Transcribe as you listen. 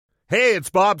Hey, it's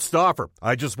Bob Stauffer.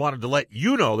 I just wanted to let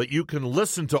you know that you can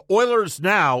listen to Oilers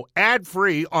Now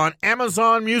ad-free on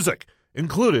Amazon Music,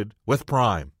 included with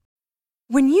Prime.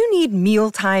 When you need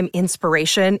mealtime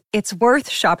inspiration, it's worth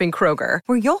shopping Kroger,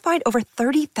 where you'll find over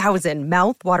 30,000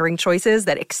 mouth-watering choices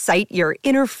that excite your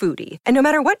inner foodie. And no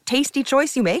matter what tasty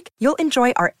choice you make, you'll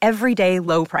enjoy our everyday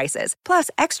low prices, plus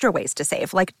extra ways to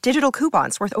save, like digital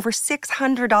coupons worth over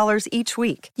 $600 each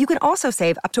week. You can also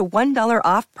save up to $1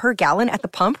 off per gallon at the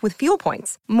pump with fuel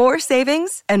points. More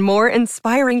savings and more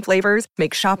inspiring flavors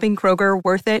make shopping Kroger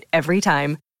worth it every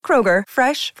time. Kroger,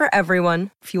 fresh for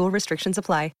everyone. Fuel restrictions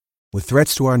apply. With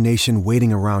threats to our nation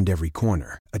waiting around every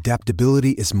corner,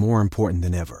 adaptability is more important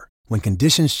than ever. When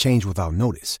conditions change without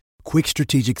notice, quick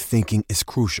strategic thinking is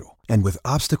crucial. And with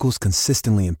obstacles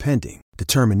consistently impending,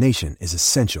 determination is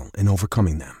essential in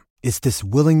overcoming them. It's this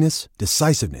willingness,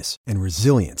 decisiveness, and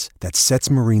resilience that sets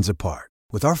Marines apart.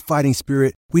 With our fighting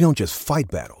spirit, we don't just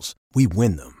fight battles, we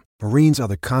win them. Marines are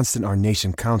the constant our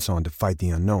nation counts on to fight the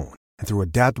unknown. And through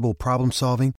adaptable problem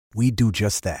solving, we do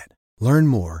just that. Learn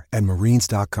more at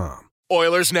marines.com.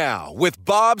 Oilers Now with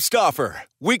Bob Stauffer.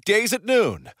 Weekdays at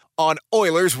noon on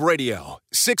Oilers Radio,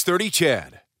 630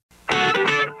 CHED. Well,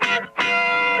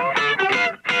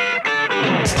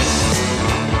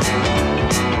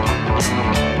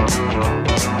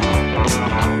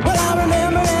 I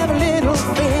remember every little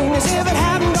thing as if it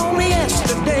happened only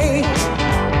yesterday.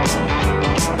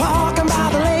 Walking by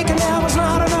the lake and there was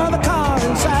not another car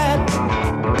inside.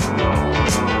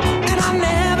 And I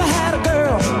never had a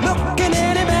girl looking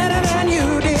any better than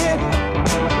you did.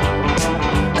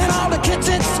 And all the kids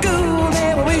at school,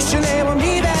 they were wishing they were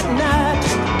me that night.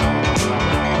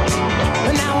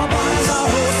 And now our bodies are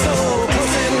so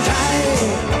close and tight.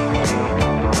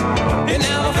 It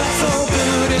never felt so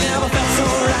good, it never felt so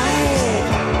right.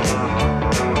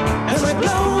 And we're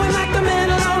blowing like the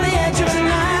metal on the edge of a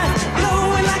knife.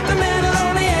 Blowing like the metal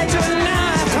on the edge of a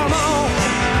knife. Come on,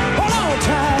 hold on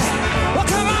tight. Well,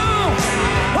 come on,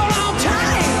 hold on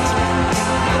tight.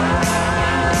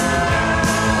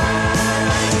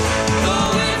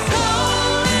 Oh, it's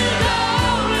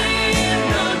lonely in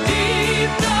the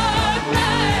deep dark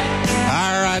night.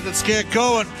 All right, let's get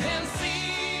going.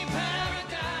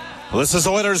 Well, this is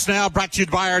Oilers Now, brought to you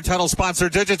by our title sponsor,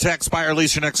 Digitex. Buy or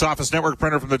lease your next office network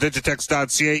printer from the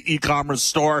Digitex.ca e-commerce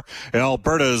store,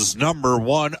 Alberta's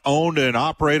 #1 owned and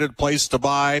operated place to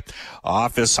buy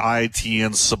office IT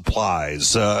and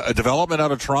supplies. A development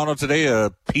out of Toronto today,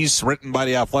 a piece written by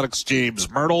the Athletics' James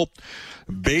Myrtle,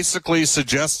 basically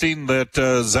suggesting that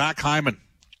Zach Hyman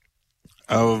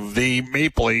of the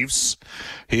Maple Leafs,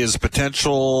 his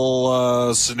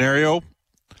potential scenario,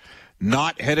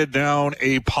 not headed down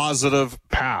a positive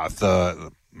path.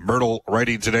 Myrtle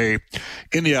writing today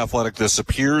in The Athletic, this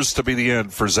appears to be the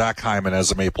end for Zach Hyman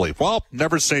as a Maple Leaf. Well,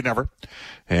 never say never.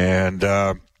 And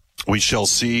we shall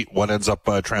see what ends up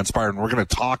transpiring. We're going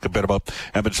to talk a bit about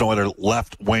Edmonton Oilers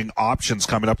left-wing options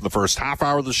coming up in the first half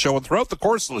hour of the show and throughout the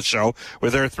course of the show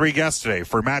with our three guests today.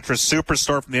 For Mattress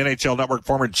Superstore from the NHL Network,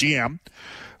 former GM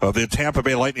of the Tampa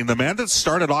Bay Lightning, the man that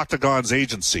started Octagon's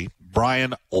agency,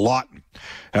 Brian Lawton.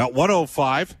 At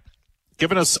 1:05,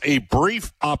 giving us a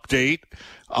brief update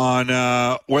on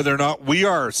whether or not we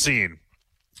are seeing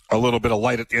a little bit of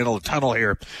light at the end of the tunnel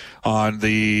here on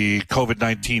the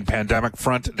COVID-19 pandemic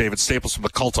front. David Staples from the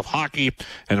Cult of Hockey,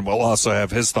 and we'll also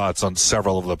have his thoughts on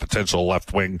several of the potential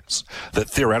left wings that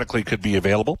theoretically could be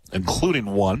available, including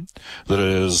one that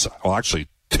is, well, actually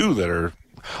two that are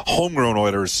homegrown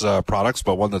Oilers products,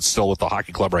 but one that's still with the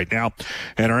hockey club right now.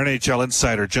 And our NHL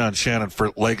insider, John Shannon,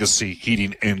 for Legacy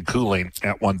Heating and Cooling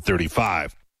at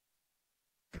 1:35.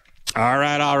 All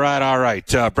right.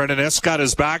 Brendan Escott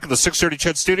is back in the 630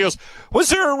 CHED Studios. Was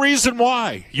there a reason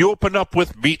why you opened up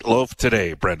with Meatloaf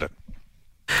today, Brendan?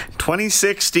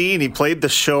 2016, he played the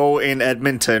show in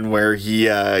Edmonton where he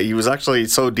was actually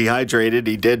so dehydrated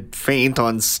he did faint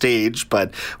on stage,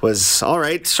 but was all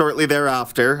right shortly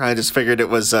thereafter. I just figured it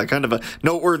was kind of a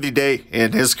noteworthy day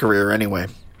in his career anyway.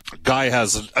 Guy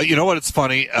has, you know what, it's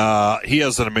funny, he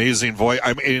has an amazing voice.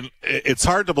 I mean, it's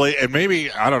hard to believe, and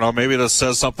maybe, I don't know, maybe this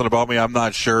says something about me, I'm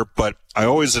not sure, but I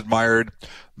always admired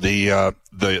the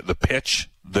pitch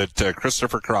that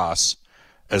Christopher Cross,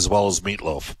 as well as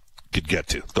Meatloaf, could get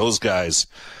to. Those guys,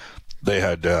 they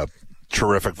had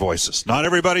terrific voices. Not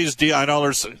everybody's I know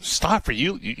there's stop for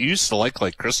you. You used to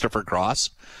like Christopher Cross.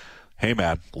 Hey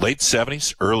man, late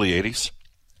 70s, early 80s,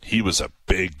 he was a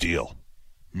big deal.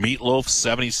 Meatloaf,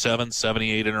 77,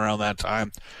 78, and around that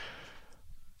time,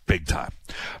 big time.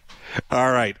 All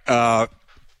right,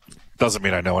 Doesn't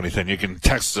mean I know anything. You can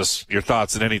text us your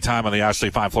thoughts at any time on the Ashley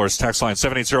Fine Floors text line,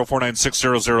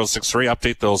 780-496-0063.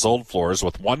 Update those old floors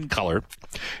with one color,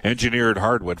 engineered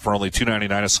hardwood for only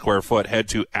 $2.99 a square foot. Head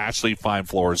to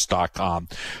ashleyfinefloors.com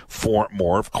for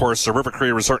more. Of course, the River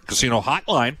Cree Resort and Casino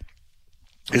hotline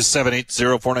is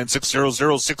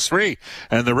 780-496-0063.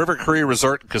 And the River Cree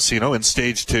Resort and Casino in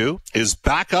Stage 2 is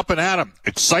back up and at 'em.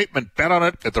 Excitement, bet on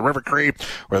it at the River Cree,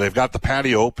 where they've got the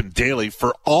patio open daily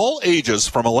for all ages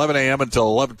from 11 a.m. until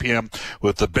 11 p.m.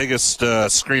 with the biggest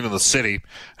screen in the city,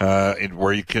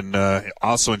 where you can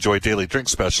also enjoy daily drink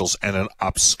specials and an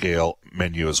upscale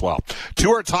menu as well.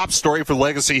 To our top story for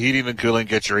Legacy Heating and Cooling.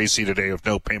 Get your AC today with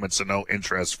no payments and no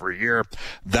interest for a year.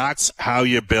 That's how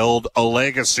you build a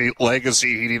legacy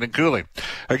Heating and Cooling.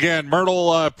 Again,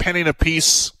 Myrtle penning a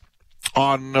piece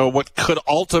on what could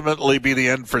ultimately be the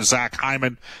end for Zach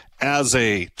Hyman as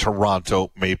a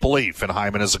Toronto Maple Leaf. And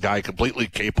Hyman is a guy completely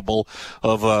capable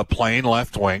of playing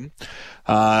left wing.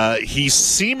 He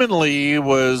seemingly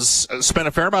spent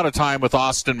a fair amount of time with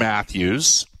Austin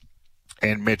Matthews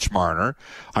and Mitch Marner.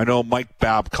 I know Mike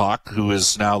Babcock, who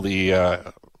is now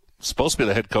supposed to be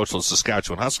the head coach of the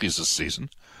Saskatchewan Huskies this season.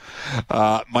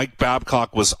 Mike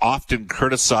Babcock was often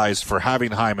criticized for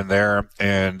having Hyman there,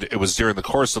 and it was during the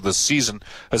course of the season,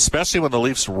 especially when the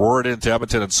Leafs roared into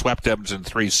Edmonton and swept Edmonton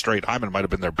 3 straight. Hyman might have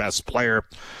been their best player.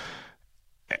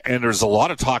 And there's a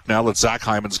lot of talk now that Zach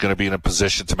Hyman's going to be in a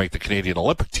position to make the Canadian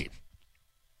Olympic team,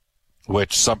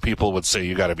 which some people would say,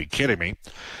 you got to be kidding me.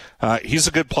 He's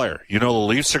a good player. You know, the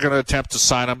Leafs are going to attempt to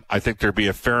sign him. I think there'd be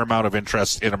a fair amount of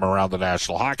interest in him around the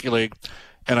National Hockey League.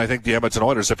 And I think the Edmonton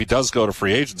Oilers, if he does go to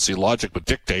free agency, logic would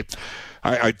dictate.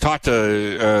 I talked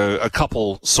to a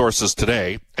couple sources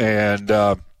today, and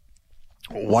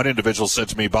one individual said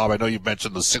to me, Bob, I know you've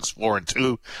mentioned the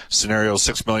 6-4-2 scenario,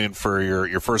 $6 million for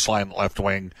your first line left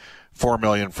wing, $4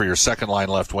 million for your second line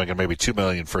left wing, and maybe $2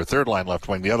 million for a third line left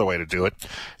wing. The other way to do it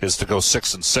is to go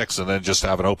 6-6 and then just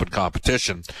have an open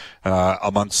competition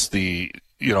amongst the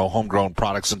homegrown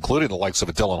products, including the likes of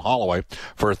a Dylan Holloway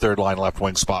for a third line left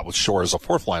wing spot with Shore as a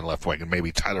fourth line left wing, and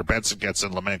maybe Tyler Benson gets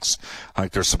in the mix. I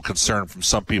think there's some concern from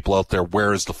some people out there.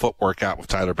 Where is the footwork at with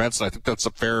Tyler Benson? I think that's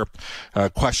a fair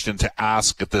question to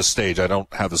ask at this stage. I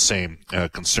don't have the same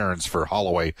concerns for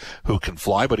Holloway, who can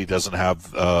fly, but he doesn't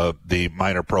have the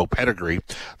minor pro pedigree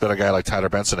that a guy like Tyler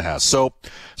Benson has. So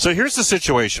here's the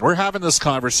situation. We're having this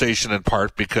conversation in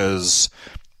part because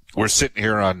we're sitting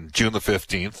here on June the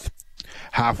 15th,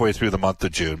 halfway through the month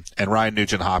of June, and Ryan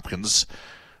Nugent-Hopkins,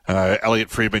 Elliot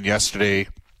Friedman yesterday,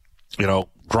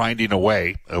 grinding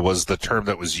away was the term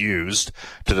that was used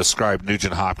to describe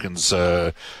Nugent-Hopkins'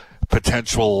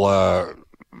 potential,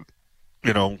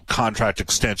 contract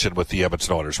extension with the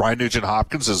Edmonton Oilers. Ryan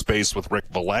Nugent-Hopkins is based with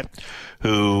Rick Vallette,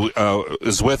 who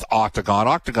is with Octagon.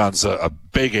 Octagon's a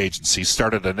big agency,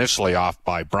 started initially off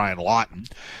by Brian Lawton,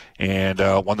 and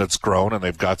one that's grown, and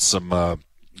they've got some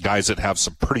guys that have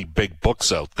some pretty big books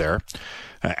out there.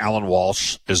 Alan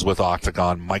Walsh is with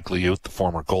Octagon. Mike Liut, the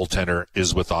former goaltender,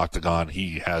 is with Octagon.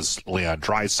 He has Leon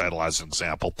Draisaitl as an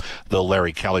example, though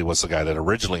Larry Kelly was the guy that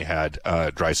originally had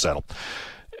Draisaitl.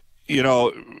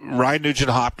 Ryan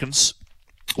Nugent-Hopkins,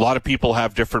 a lot of people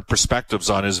have different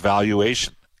perspectives on his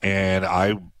valuation. And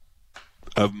I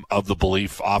am of the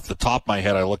belief, off the top of my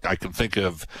head, I can think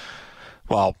of,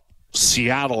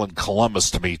 Seattle and Columbus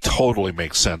to me totally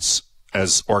make sense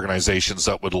as organizations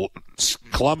that would.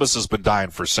 Columbus has been dying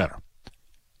for center,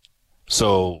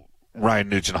 so Ryan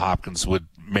Nugent-Hopkins would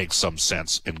make some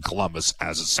sense in Columbus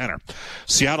as a center.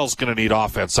 Seattle's going to need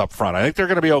offense up front. I think they're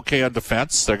going to be okay on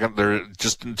defense. They're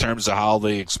just in terms of how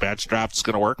the expansion draft is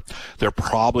going to work. They're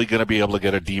probably going to be able to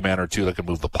get a D-man or two that can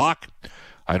move the puck.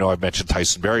 I know I've mentioned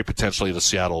Tyson Barrie potentially to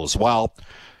Seattle as well,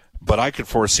 but I could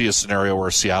foresee a scenario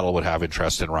where Seattle would have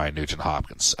interest in Ryan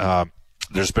Nugent-Hopkins.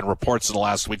 There's been reports in the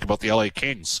last week about the LA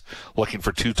Kings looking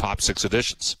for 2 top 6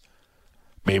 additions.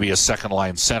 Maybe a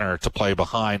second-line center to play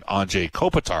behind Anze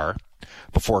Kopitar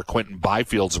before Quentin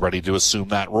Byfield's ready to assume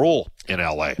that role in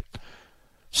LA.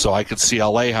 So I could see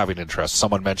LA having interest.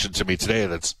 Someone mentioned to me today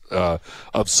that's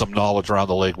of some knowledge around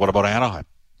the league. What about Anaheim?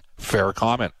 Fair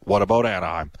comment. What about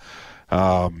Anaheim?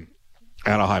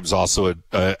 Anaheim's also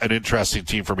an interesting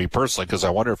team for me personally, because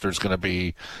I wonder if there's going to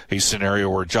be a scenario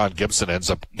where John Gibson ends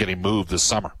up getting moved this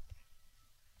summer.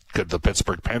 Could the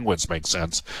Pittsburgh Penguins make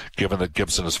sense, given that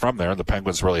Gibson is from there, and the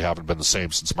Penguins really haven't been the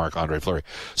same since Marc-Andre Fleury.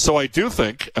 So I do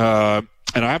think, and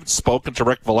I haven't spoken to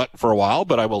Rick Vallette for a while,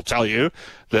 but I will tell you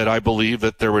that I believe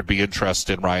that there would be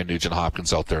interest in Ryan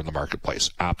Nugent-Hopkins out there in the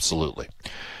marketplace. Absolutely.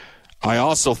 I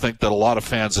also think that a lot of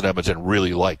fans in Edmonton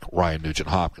really like Ryan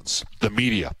Nugent-Hopkins. The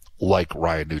media like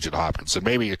Ryan Nugent-Hopkins. And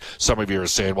maybe some of you are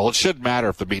saying, well, it shouldn't matter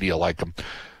if the media like him.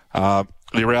 The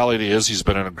reality is he's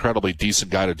been an incredibly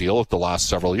decent guy to deal with the last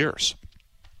several years.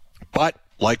 But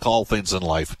like all things in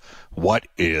life, what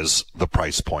is the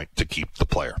price point to keep the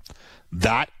player?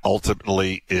 That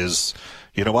ultimately is,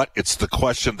 you know what? It's the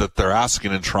question that they're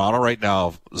asking in Toronto right now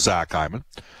of Zach Hyman.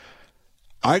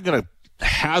 I'm going to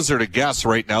hazard a guess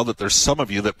right now that there's some of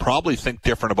you that probably think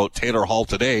different about Taylor Hall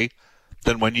today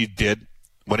than when you did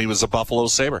when he was a Buffalo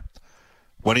Sabre.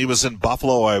 When he was in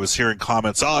Buffalo, I was hearing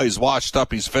comments, oh, he's washed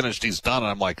up, he's finished, he's done.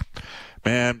 And I'm like,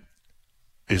 man,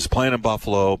 he's playing in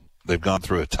Buffalo. They've gone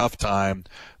through a tough time.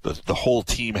 The whole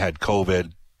team had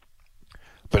COVID.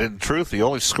 But in truth, he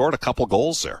only scored a couple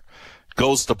goals there.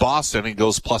 Goes to Boston, he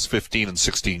goes plus 15 in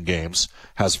 16 games,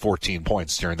 has 14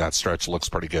 points during that stretch, looks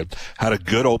pretty good. Had a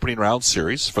good opening round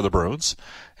series for the Bruins.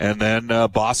 And then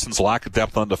Boston's lack of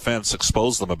depth on defense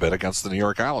exposed them a bit against the New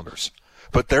York Islanders.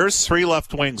 But there's three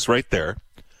left wings right there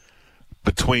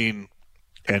between,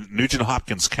 and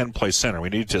Nugent-Hopkins can play center. We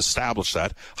need to establish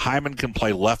that. Hyman can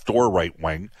play left or right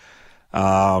wing.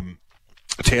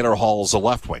 Taylor Hall is a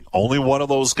left wing. Only one of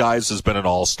those guys has been an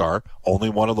all-star. Only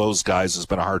one of those guys has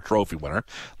been a Hart Trophy winner.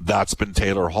 That's been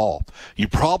Taylor Hall. You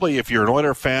probably, if you're an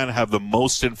Oilers fan, have the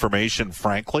most information,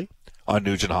 frankly, on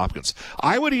Nugent-Hopkins.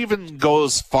 I would even go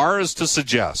as far as to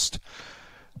suggest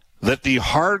that the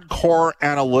hardcore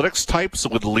analytics types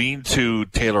would lean to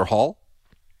Taylor Hall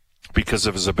because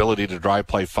of his ability to drive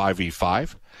play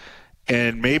 5v5.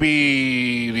 And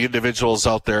maybe the individuals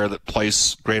out there that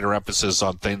place greater emphasis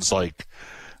on things like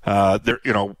their,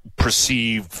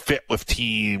 perceived fit with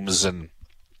teams and,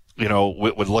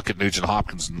 would look at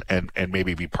Nugent-Hopkins and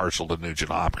maybe be partial to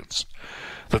Nugent-Hopkins.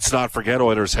 Let's not forget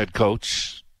Oilers head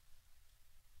coach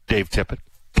Dave Tippett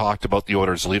talked about the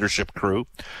Oilers leadership crew.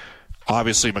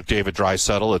 Obviously, McDavid,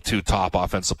 Draisaitl, the two top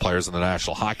offensive players in the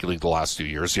National Hockey League the last 2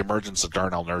 years. The emergence of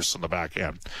Darnell Nurse in the back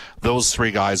end. Those three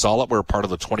guys, all that were part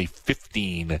of the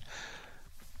 2015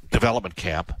 development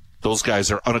camp. Those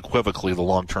guys are unequivocally the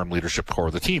long-term leadership core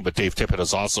of the team. But Dave Tippett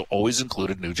has also always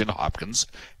included Nugent-Hopkins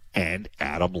and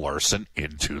Adam Larsson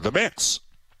into the mix.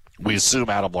 We assume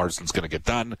Adam Larsson's going to get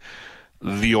done.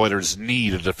 The Oilers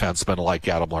need a defenseman like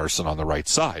Adam Larsson on the right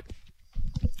side.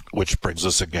 Which brings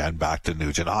us again back to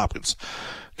Nugent-Hopkins.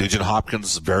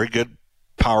 Nugent-Hopkins, very good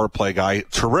power play guy.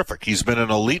 Terrific. He's been an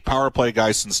elite power play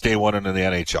guy since day one in the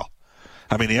NHL.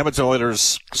 I mean, the Edmonton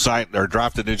Oilers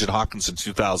drafted Nugent-Hopkins in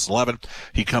 2011.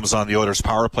 He comes on the Oilers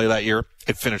power play that year.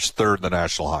 It finished third in the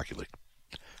National Hockey League.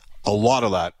 A lot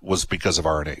of that was because of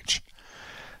RNH.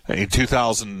 In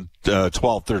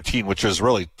 2012-13, which was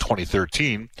really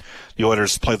 2013, the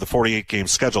Oilers played the 48-game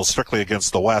schedule strictly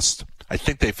against the West. I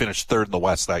think they finished third in the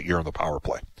West that year in the power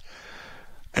play.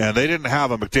 And they didn't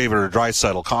have a McDavid or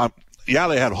Draisaitl. Yeah,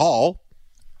 they had Hall,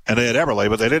 and they had Eberle,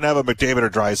 but they didn't have a McDavid or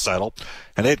Draisaitl,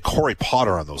 and they had Corey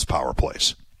Potter on those power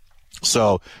plays.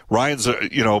 So Ryan's,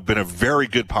 been a very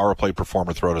good power play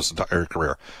performer throughout his entire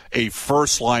career. A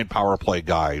first-line power play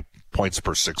guy, points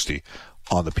per 60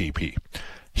 on the PP.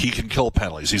 He can kill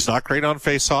penalties. He's not great on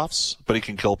face-offs, but he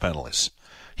can kill penalties.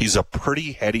 He's a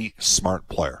pretty heady, smart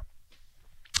player.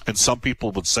 And some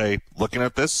people would say, looking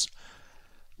at this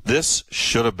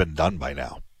should have been done by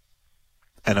now.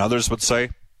 And others would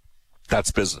say,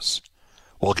 that's business.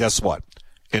 Well, guess what?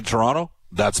 In Toronto,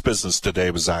 that's business today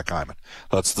with Zach Hyman.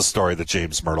 That's the story that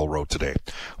James Myrtle wrote today.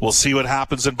 We'll see what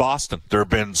happens in Boston. There have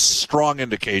been strong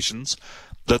indications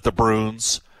that the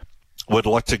Bruins would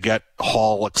look to get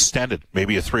Hall extended,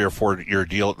 maybe a 3 or 4 year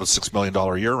deal at the $6 million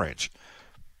a year range.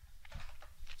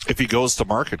 If he goes to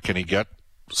market, can he get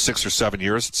 6 or 7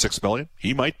 years at $6 million?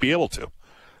 He might be able to.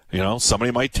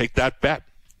 Somebody might take that bet.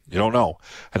 You don't know.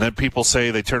 And then people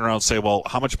they turn around and say, well,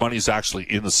 how much money is actually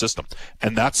in the system?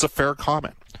 And that's a fair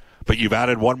comment. But you've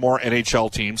added one more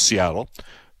NHL team, Seattle.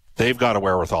 They've got a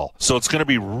wherewithal. So it's going to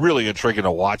be really intriguing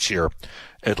to watch here,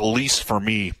 at least for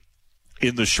me,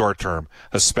 in the short term,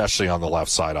 especially on the left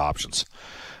side options.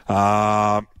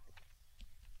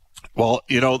 Well,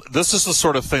 this is the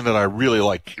sort of thing that I really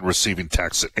like receiving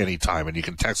texts at any time, and you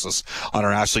can text us on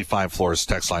our Ashley Fine Floors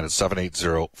text line at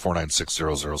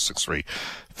 780-496-0063.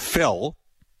 Phil,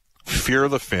 Fear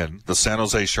the Fin, the San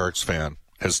Jose Sharks fan,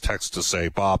 has texted to say,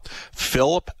 Bob,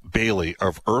 Philip Bailey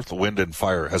of Earth, Wind, and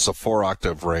Fire has a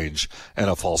 4-octave range and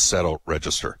a falsetto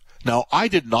register. Now, I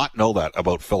did not know that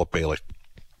about Philip Bailey.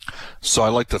 So I'd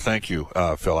like to thank you,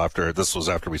 Phil, after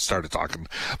we started talking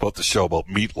about the show about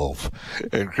Meatloaf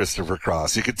and Christopher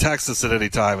Cross. You can text us at any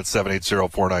time at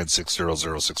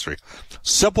 780-496-0063.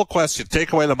 Simple question.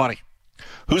 Take away the money.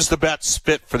 Who's the best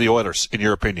fit for the Oilers, in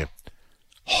your opinion?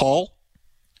 Hall,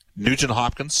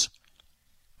 Nugent-Hopkins,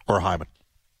 or Hyman?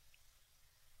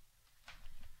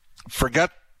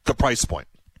 forget the price point.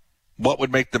 What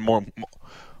would make them more,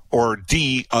 or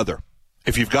D, other?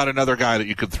 If you've got another guy that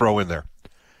you could throw in there.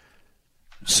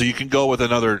 So you can go with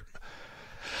another.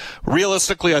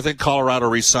 Realistically, I think Colorado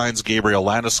re-signs Gabriel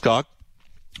Landeskog,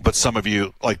 but some of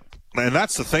you, and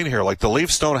that's the thing here, the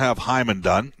Leafs don't have Hyman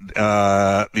done.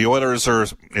 The Oilers are,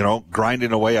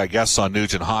 grinding away, I guess, on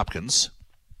Nugent Hopkins.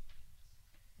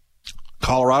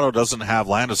 Colorado doesn't have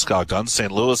Landeskog done.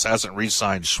 St. Louis hasn't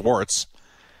re-signed Schwartz.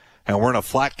 And we're in a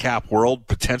flat cap world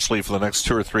potentially for the next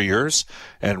 2 or 3 years.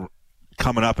 And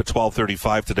coming up at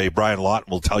 12:35 today, Brian Lawton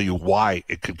will tell you why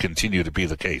it could continue to be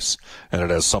the case. And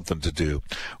it has something to do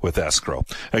with escrow.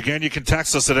 Again, you can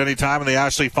text us at any time on the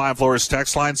Ashley Fine Floors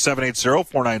text line,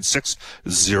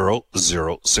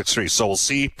 780-496-0063. So we'll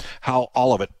see how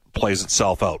all of it plays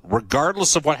itself out.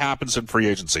 Regardless of what happens in free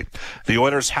agency, the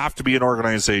Oilers have to be an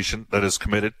organization that is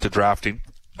committed to drafting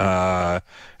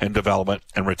and development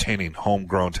and retaining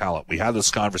homegrown talent. We had this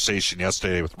conversation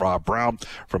yesterday with Rob Brown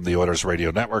from the Oilers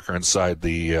Radio Network, or Inside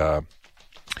the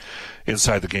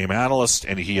Game analyst,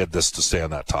 and he had this to say on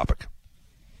that topic.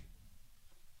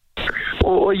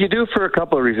 Well, you do for a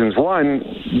couple of reasons. One,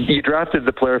 you drafted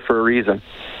the player for a reason.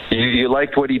 You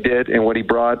liked what he did and what he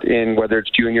brought in, whether it's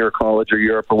junior or college or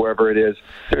Europe or wherever it is.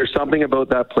 There's something about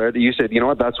that player that you said, you know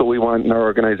what, that's what we want in our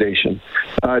organization.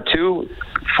 Two,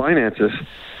 finances.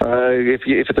 If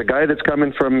it's a guy that's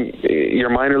coming from your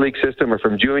minor league system or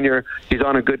from junior, he's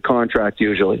on a good contract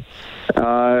usually.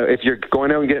 If you're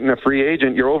going out and getting a free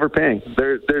agent, you're overpaying.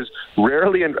 There's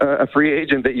rarely a free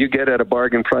agent that you get at a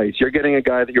bargain price. You're getting a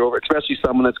guy that you're over, especially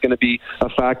someone that's going to be a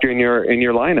factor in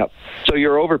your lineup. So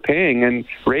you're overpaying, and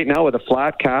right now with a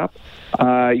flat cap,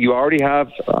 you already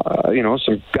have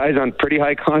some guys on pretty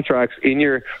high contracts in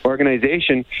your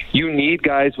organization. You need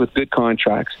guys with good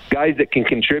contracts, guys that can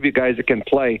contribute, guys that can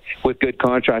play with good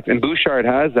contracts, and Bouchard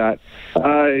has that.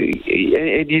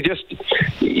 And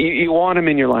you want him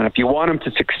in your lineup. You want him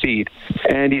to succeed,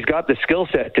 and he's got the skill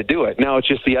set to do it. Now it's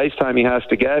just the ice time he has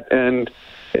to get, and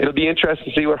it'll be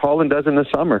interesting to see what Holland does in the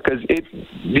summer, because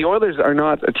the Oilers are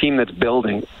not a team that's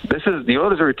building. The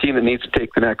Oilers are a team that needs to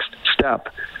take the next step.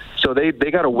 So they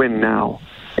got to win now.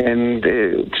 And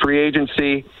free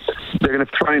agency, they're going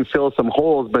to try and fill some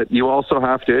holes, but you also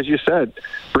have to, as you said,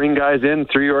 bring guys in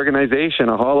through your organization,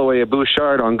 a Holloway, a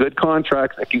Bouchard, on good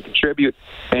contracts that can contribute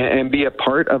and be a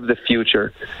part of the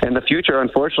future. And the future,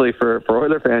 unfortunately, for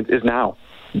Oiler fans is now.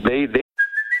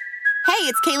 Hey,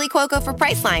 it's Kaylee Cuoco for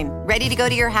Priceline. Ready to go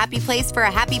to your happy place for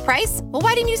a happy price? Well,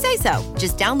 why didn't you say so?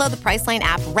 Just download the Priceline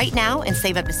app right now and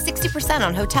save up to 60%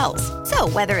 on hotels. So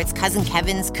whether it's Cousin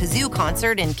Kevin's Kazoo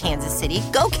Concert in Kansas City,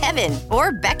 go Kevin,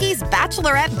 or Becky's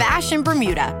Bachelorette Bash in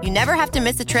Bermuda, you never have to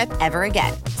miss a trip ever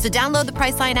again. So download the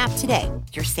Priceline app today.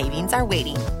 Your savings are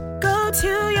waiting. Go to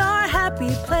your happy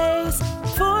place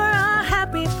for a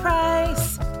happy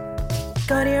price.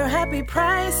 Go to your happy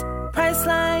price,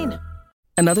 Priceline.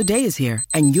 Another day is here,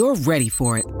 and you're ready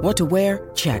for it. What to wear?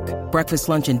 Check. Breakfast,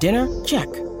 lunch, and dinner?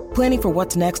 Check. Planning for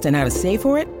what's next and how to save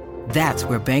for it? That's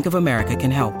where Bank of America can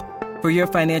help. For your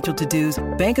financial to-dos,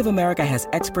 Bank of America has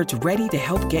experts ready to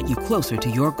help get you closer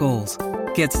to your goals.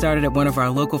 Get started at one of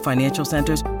our local financial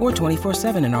centers or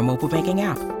 24/7 in our mobile banking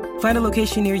app. Find a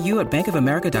location near you at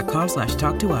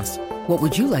bankofamerica.com/talktous. What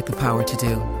would you like the power to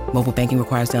do? Mobile banking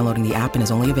requires downloading the app and is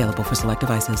only available for select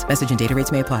devices. Message and data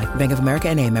rates may apply. Bank of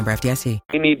America NA, member FDIC.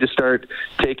 We need to start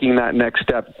taking that next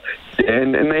step,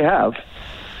 and they have.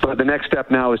 But the next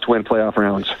step now is to win playoff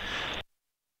rounds.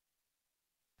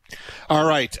 All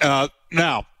right.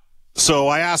 Now, so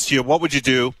I asked you, what would you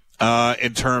do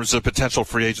in terms of potential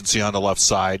free agency on the left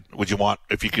side? Would you want,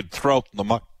 if you could throw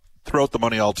out the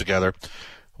money altogether,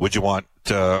 would you want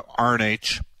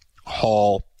RNH,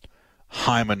 Hall,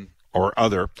 Hyman, or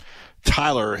other?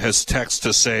 Tyler has texted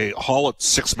to say Hall at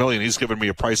 $6 million. He's given me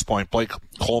a price point. Blake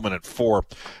Coleman at $4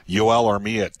 million. Yoel or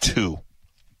me at $2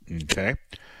 million. Okay.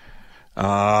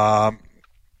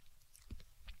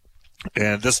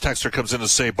 And this texter comes in to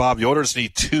say, Bob, the Oilers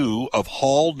need 2 of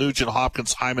Hall, Nugent,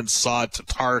 Hopkins, Hyman, Saad,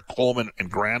 Tatar, Coleman,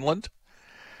 and Granlund.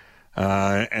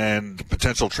 And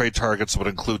potential trade targets would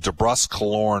include DeBrusk,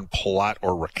 Killorn, Palat,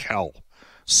 or Raquel.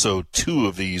 So 2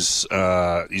 of these,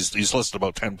 he's listed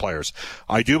about 10 players.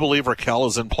 I do believe Raquel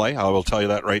is in play. I will tell you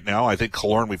that right now. I think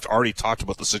Killorn, we've already talked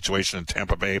about the situation in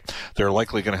Tampa Bay. They're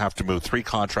likely going to have to move 3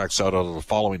 contracts out of the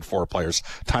following 4 players.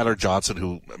 Tyler Johnson,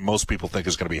 who most people think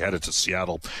is going to be headed to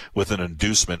Seattle with an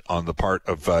inducement on the part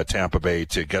of Tampa Bay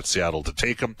to get Seattle to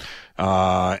take him.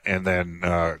 And then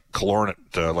Killorn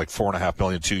at like $4.5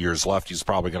 million, 2 years left. He's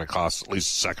probably going to cost at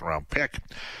least a second-round pick.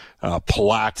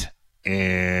 Palat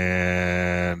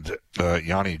and and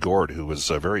Yanni Gourde, who was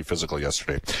very physical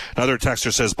yesterday. Another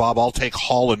texter says, Bob, I'll take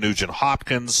Hall and Nugent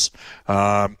Hopkins.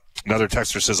 Another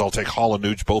texter says, I'll take Hall and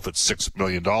Nuge both at $6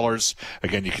 million.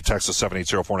 Again, you can text us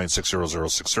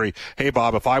 780-496-0063. Hey,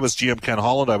 Bob, if I was GM Ken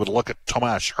Holland, I would look at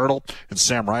Tomas Hertl and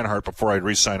Sam Reinhart before I'd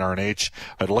re-sign RNH.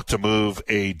 I'd look to move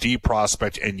a D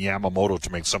prospect and Yamamoto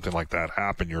to make something like that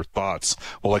happen. Your thoughts?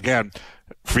 Well, again,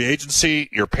 free agency,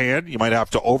 you're paying. You might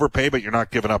have to overpay, but you're not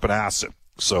giving up an asset.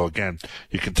 So, again,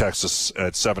 you can text us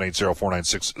at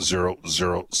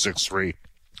 780-496-0063.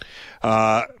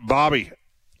 Bobby,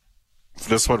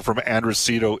 this one from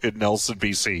Andresito in Nelson,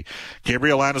 BC.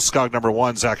 Gabriel Landeskog, number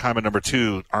 1. Zach Hyman, number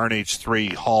 2. RNH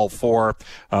 3. Hall 4.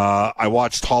 I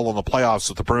watched Hall in the playoffs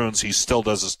with the Bruins. He still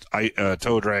does his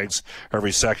toe drags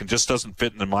every second. Just doesn't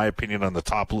fit, in my opinion, on the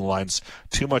top blue lines.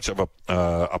 Too much of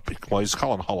well, he's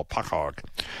calling Hall a puck hog.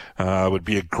 Would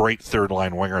be a great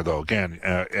third-line winger, though. Again,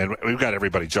 and we've got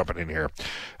everybody jumping in here.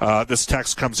 This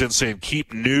text comes in saying,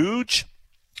 keep Nuge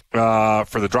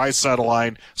for the Draisaitl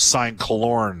line, sign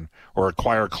Killorn, or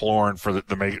acquire Killorn for the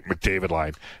McDavid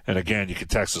line. And again, you can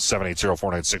text us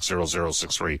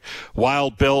 780-496-0063.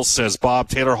 Wild Bill says, Bob,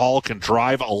 Taylor Hall can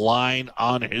drive a line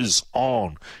on his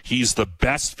own. He's the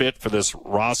best fit for this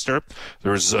roster.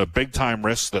 There's a big-time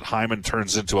risk that Hyman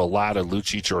turns into a Latta,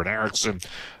 Lucic, or an Eriksson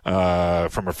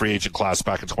from a free agent class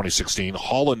back in 2016.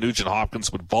 Hall and Nugent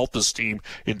Hopkins would vault this team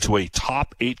into a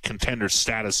top 8 contender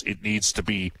status it needs to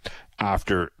be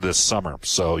after this summer.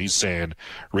 So he's saying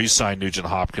re-sign Nugent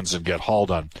Hopkins and get Hall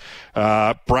done.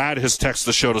 Brad has texted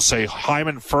the show to say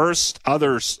Hyman first,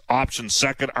 others option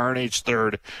second, RNH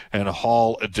third, and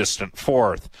Hall a distant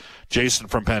fourth. Jason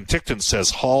from Penticton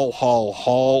says Hall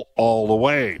all the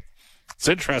way. It's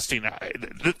interesting.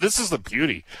 This is the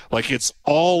beauty. Like, it's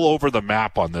all over the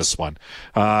map on this one.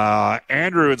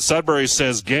 Andrew in Sudbury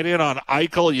says, get in on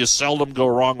Eichel. You seldom go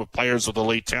wrong with players with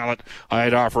elite talent.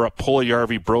 I'd offer up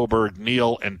Puljujärvi, Broberg,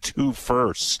 Neal, and 2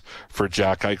 firsts for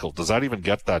Jack Eichel. Does that even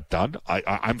get that done?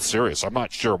 I'm serious. I'm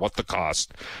not sure what the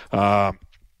cost. There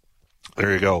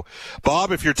you go.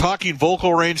 Bob, if you're talking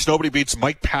vocal range, nobody beats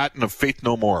Mike Patton of Faith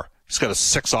No More. He's got a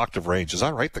 6-octave range. Is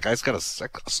that right? The guy's got a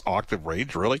 6-octave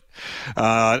range, really?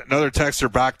 Another texter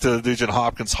back to the Nugent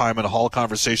Hopkins, Hyman, Hall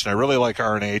conversation. I really like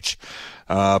RNH,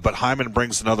 but Hyman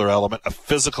brings another element, a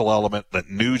physical element that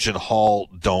Nugent Hall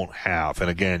don't have. And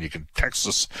again, you can text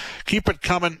us. Keep it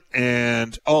coming.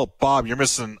 And, Bob, you're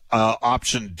missing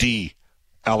option D,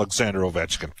 Alexander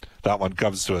Ovechkin. That one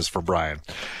comes to us from Brian.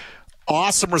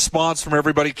 Awesome response from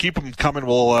everybody. Keep them coming.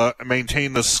 We'll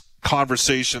maintain this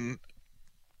conversation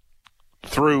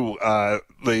through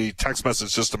the text message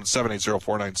system at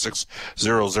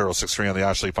 780-496-0063 on the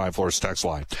Ashley Fine Floors text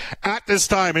line. At this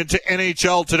time, into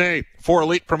NHL Today for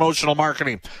Elite Promotional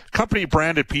Marketing.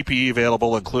 Company-branded PPE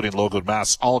available, including logoed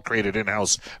masks, all created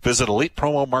in-house. Visit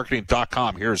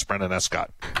ElitePromoMarketing.com. Here's Brendan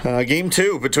Escott. Game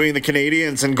 2 between the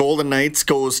Canadiens and Golden Knights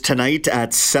goes tonight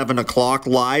at 7 o'clock,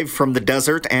 live from the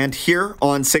desert and here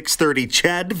on 6:30.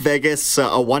 Ched, Vegas,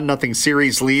 a 1-0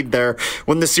 series lead there.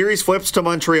 When the series flips to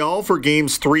Montreal for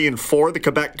Games 3 and 4, the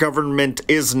Quebec government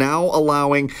is now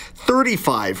allowing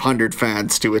 3,500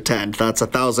 fans to attend. That's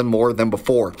 1,000 more than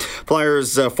before.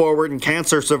 Flyers forward and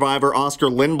cancer survivor Oscar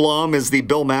Lindblom is the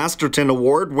Bill Masterton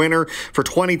Award winner for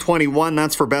 2021.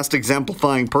 That's for best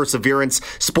exemplifying perseverance,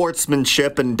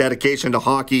 sportsmanship, and dedication to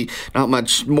hockey. Not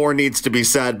much more needs to be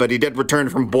said, but he did return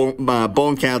from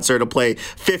bone cancer to play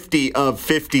 50 of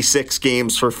 56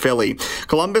 games for Philly.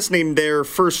 Columbus named their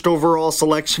first overall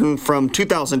selection from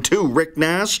 2002, Rick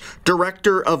Nash,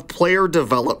 Director of Player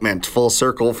Development. Full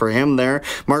circle for him there.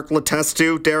 Mark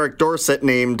Letestu, Derek Dorsett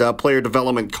named player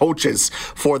development coaches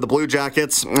for the Blue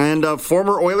Jackets. And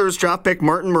former Oilers draft pick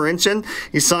Martin Marincin,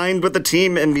 he signed with the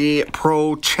team in the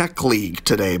Pro Czech League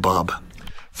today, Bob.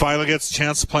 Finally gets a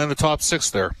chance to play in the top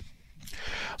 6 there.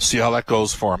 See how that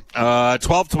goes for him.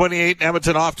 12:28 in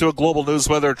Edmonton, off to a global news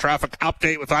weather traffic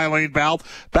update with Eileen Bell.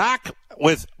 Back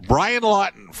with Brian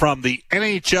Lawton from the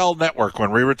NHL Network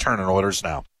when we return on Oilers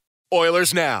Now.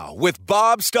 Oilers Now with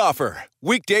Bob Stauffer.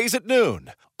 Weekdays at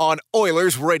noon on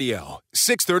Oilers Radio,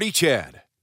 630 CHED.